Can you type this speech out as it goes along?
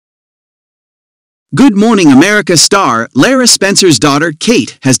Good Morning America star Lara Spencer's daughter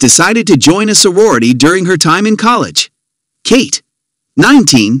Kate has decided to join a sorority during her time in college. Kate,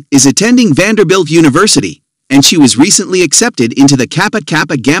 19, is attending Vanderbilt University, and she was recently accepted into the Kappa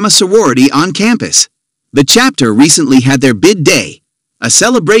Kappa Gamma sorority on campus. The chapter recently had their bid day, a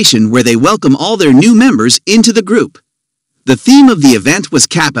celebration where they welcome all their new members into the group. The theme of the event was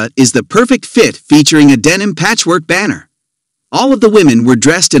Kappa is the perfect fit, featuring a denim patchwork banner. All of the women were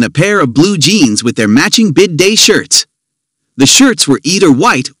dressed in a pair of blue jeans with their matching bid day shirts. The shirts were either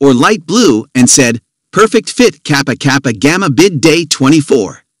white or light blue and said, "Perfect Fit Kappa Kappa Gamma Bid Day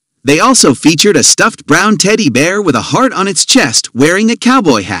 24. They also featured a stuffed brown teddy bear with a heart on its chest wearing a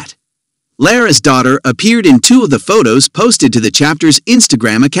cowboy hat. Lara's daughter appeared in two of the photos posted to the chapter's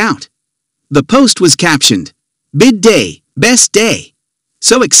Instagram account. The post was captioned, "Bid Day, Best Day.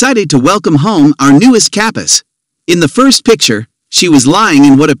 So excited to welcome home our newest Kappas." In the first picture, she was lying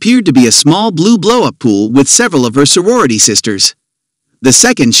in what appeared to be a small blue blow-up pool with several of her sorority sisters. The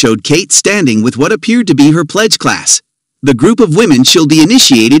second showed Kate standing with what appeared to be her pledge class, the group of women she'll be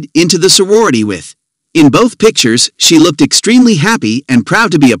initiated into the sorority with. In both pictures, she looked extremely happy and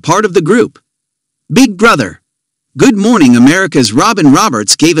proud to be a part of the group. Big Brother. Good Morning America's Robin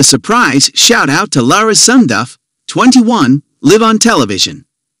Roberts gave a surprise shout-out to Lara's son Duff, 21, live on television.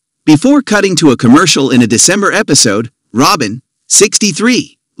 Before cutting to a commercial in a December episode, Robin,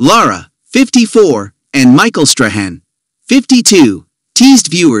 63, Lara, 54, and Michael Strahan, 52, teased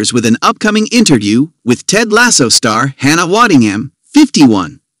viewers with an upcoming interview with Ted Lasso star Hannah Waddingham,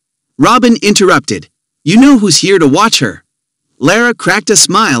 51. Robin interrupted, "You know who's here to watch her." Lara cracked a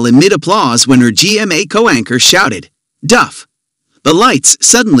smile in mid-applause when her GMA co-anchor shouted, "Duff." The lights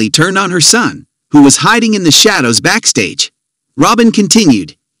suddenly turned on her son, who was hiding in the shadows backstage. Robin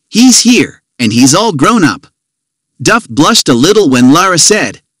continued, "He's here, and he's all grown up." Duff blushed a little when Lara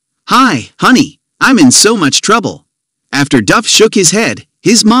said, "Hi, honey, I'm in so much trouble." After Duff shook his head,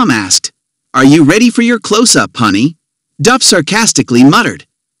 his mom asked, "Are you ready for your close-up, honey?" Duff sarcastically muttered,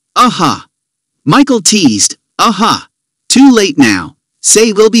 "Uh-huh." Michael teased, "Uh-huh. Too late now.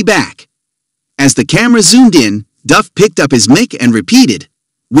 Say we'll be back." As the camera zoomed in, Duff picked up his mic and repeated,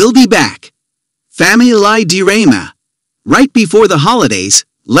 "We'll be back." Family Drama. Right before the holidays,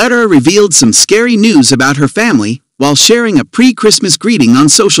 Lara revealed some scary news about her family while sharing a pre-Christmas greeting on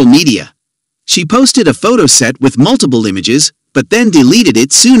social media. She posted a photo set with multiple images, but then deleted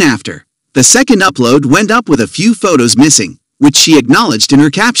it soon after. The second upload went up with a few photos missing, which she acknowledged in her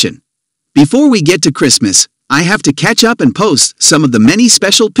caption. "Before we get to Christmas, I have to catch up and post some of the many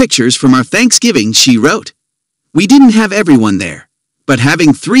special pictures from our Thanksgiving," she wrote. "We didn't have everyone there, but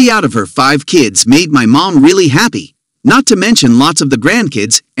having 3 out of her 5 kids made my mom really happy. Not to mention lots of the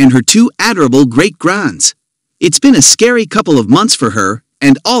grandkids and her 2 adorable great-grands. It's been a scary couple of months for her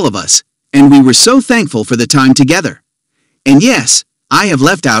and all of us, and we were so thankful for the time together. And yes, I have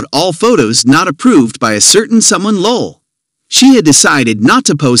left out all photos not approved by a certain someone lol." She had decided not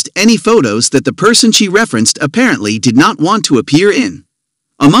to post any photos that the person she referenced apparently did not want to appear in.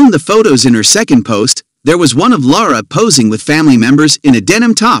 Among the photos in her second post, there was one of Lara posing with family members in a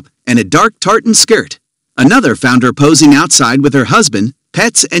denim top and a dark tartan skirt. Another found her posing outside with her husband,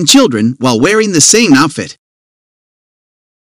 pets, and children while wearing the same outfit.